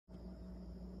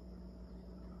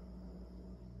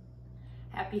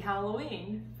Happy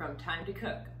Halloween from Time to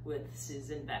Cook with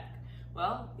Susan Beck.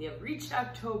 Well, we have reached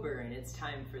October and it's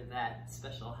time for that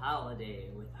special holiday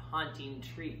with haunting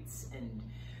treats and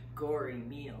gory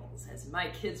meals. As my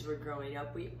kids were growing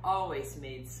up, we always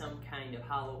made some kind of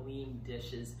Halloween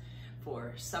dishes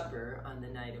for supper on the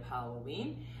night of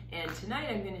Halloween. And tonight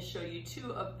I'm going to show you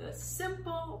two of the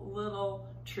simple little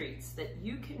treats that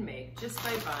you can make just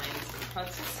by buying some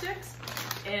pretzel sticks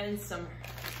and some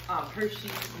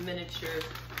Hershey's miniature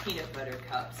peanut butter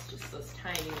cups, just those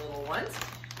tiny little ones,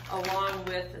 along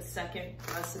with a second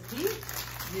recipe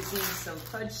using some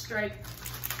Fudge stripe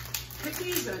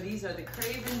cookies, or these are the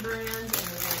Cravin brands,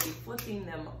 and we're going to be flipping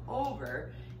them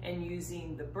over and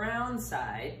using the brown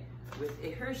side with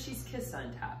a Hershey's Kiss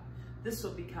on top. This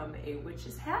will become a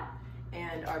witch's hat,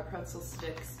 and our pretzel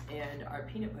sticks and our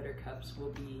peanut butter cups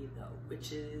will be the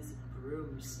witch's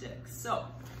broomsticks. So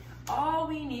all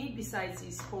we need besides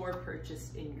these four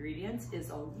purchased ingredients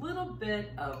is a little bit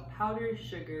of powdered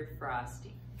sugar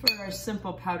frosting. For our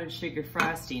simple powdered sugar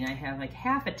frosting, I have like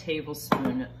half a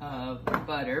tablespoon of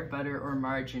butter or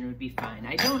margarine would be fine.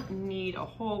 I don't need a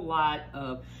whole lot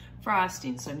of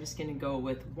frosting, so I'm just gonna go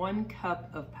with 1 cup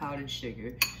of powdered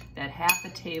sugar, that half a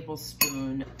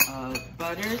tablespoon of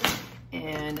butter,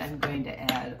 and I'm going to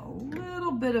add a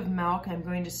little bit of milk. I'm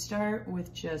going to start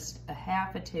with just a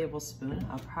half a tablespoon.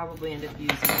 I'll probably end up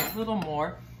using a little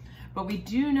more, but we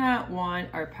do not want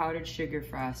our powdered sugar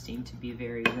frosting to be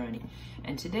very runny.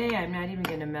 And today I'm not even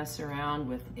gonna mess around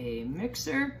with a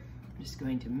mixer. I'm just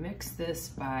going to mix this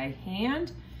by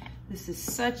hand. This is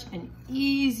such an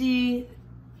easy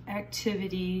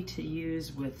activity to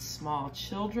use with small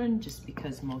children, just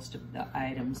because most of the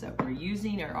items that we're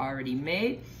using are already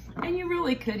made, and you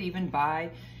really could even buy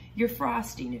your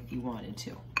frosting if you wanted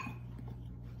to.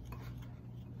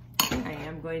 I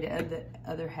am going to add the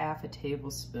other half a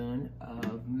tablespoon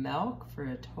of milk for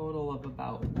a total of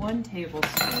about 1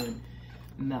 tablespoon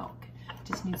milk.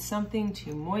 Just need something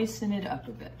to moisten it up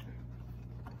a bit.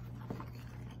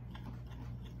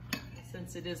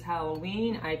 Since it is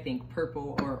Halloween, I think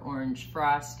purple or orange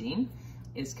frosting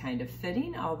is kind of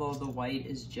fitting, although the white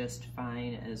is just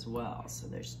fine as well. So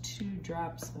there's 2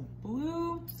 drops of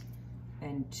blue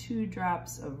and 2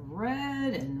 drops of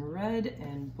red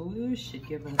and blue should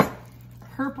give us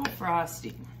purple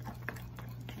frosting.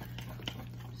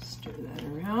 Stir that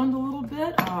around a little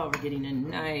bit. Oh, we're getting a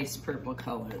nice purple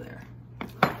color there.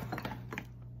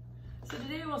 So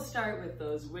today we'll start with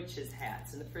those witches'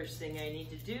 hats, and the first thing I need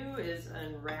to do is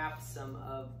unwrap some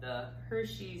of the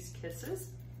Hershey's Kisses.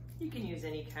 You can use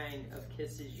any kind of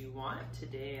kisses you want.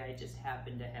 Today I just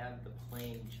happen to have the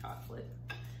plain chocolate,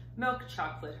 milk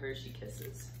chocolate Hershey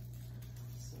Kisses.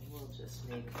 So we'll just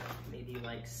make maybe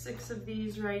like 6 of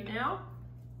these right now.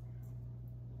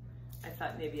 I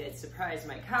thought maybe I'd surprise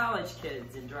my college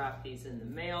kids and drop these in the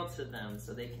mail to them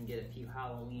so they can get a few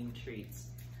Halloween treats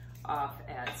off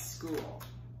at school.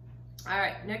 All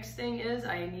right, next thing is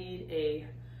I need a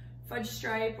Fudge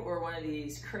stripe or one of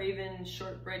these Cravin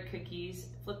shortbread cookies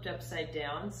flipped upside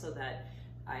down so that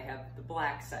I have the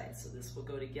black side. So this will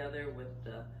go together with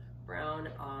the brown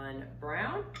on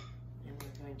brown. And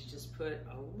we're going to just put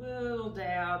a little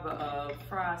dab of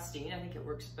frosting. I think it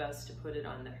works best to put it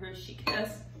on the Hershey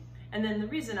Kiss. And then the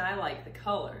reason I like the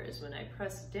color is when I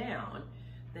press down,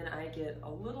 then I get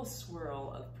a little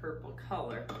swirl of purple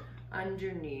color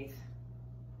underneath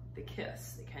the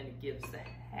kiss. It kind of gives the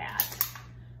hat,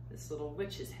 this little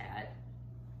witch's hat,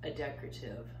 a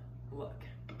decorative look.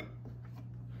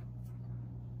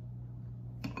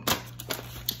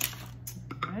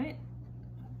 All right,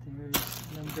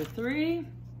 there's number 3.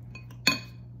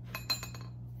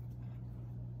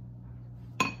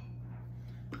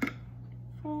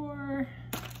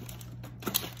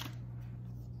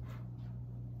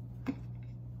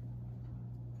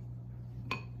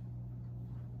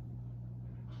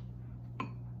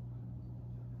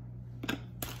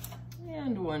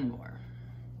 And 1 more.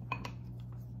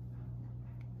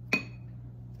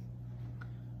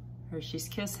 Hershey's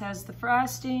Kiss has the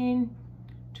frosting,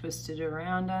 twist it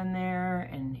around on there,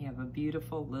 and you have a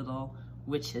beautiful little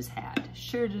witch's hat,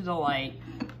 sure to delight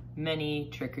many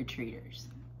trick-or-treaters.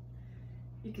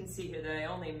 You can see here that I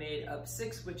only made up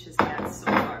 6 witch's hats so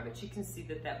far, but you can see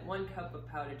that that 1 cup of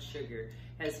powdered sugar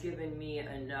has given me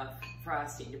enough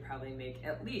frosting to probably make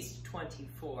at least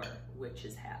 24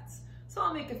 witch's hats. So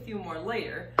I'll make a few more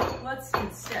later. Let's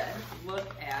instead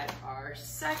look at our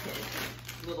second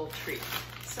little treat.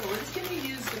 So we're just gonna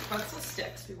use the pretzel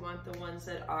sticks. We want the ones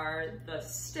that are the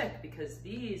stick because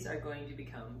these are going to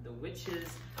become the witch's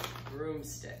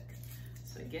broomstick.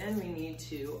 So again, we need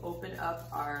to open up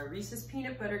our Reese's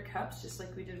peanut butter cups, just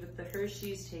like we did with the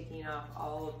Hershey's, taking off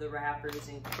all of the wrappers,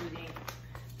 including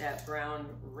that brown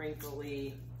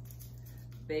wrinkly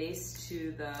base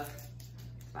to the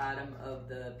bottom of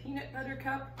the peanut butter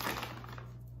cup.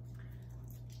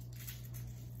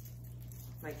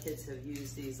 My kids have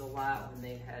used these a lot when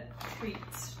they've had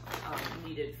treats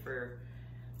needed for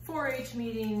 4-H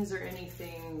meetings or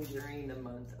anything during the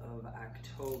month of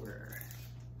October.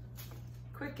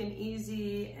 Quick and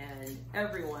easy, and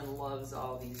everyone loves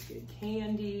all these good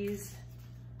candies.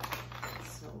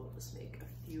 So we'll just make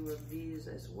a few of these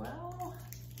as well.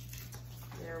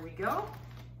 There we go.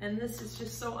 And this is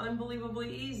just so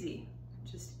unbelievably easy.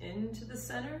 Just into the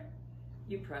center,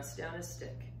 you press down a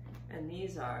stick. And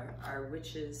these are our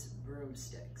witch's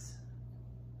broomsticks.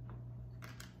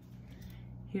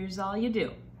 Here's all you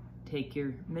do. Take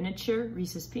your miniature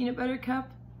Reese's peanut butter cup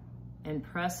and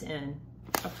press in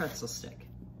a pretzel stick.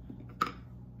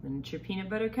 Miniature peanut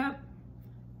butter cup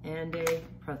and a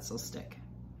pretzel stick.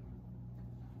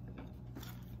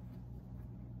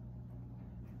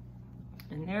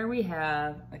 And there we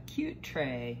have a cute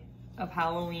tray of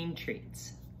Halloween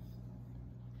treats.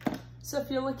 So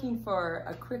if you're looking for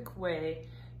a quick way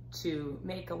to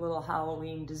make a little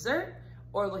Halloween dessert,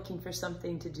 or looking for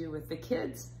something to do with the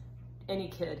kids, any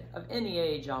kid of any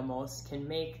age almost can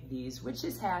make these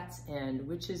witches hats and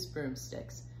witches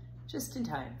broomsticks just in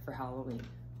time for Halloween.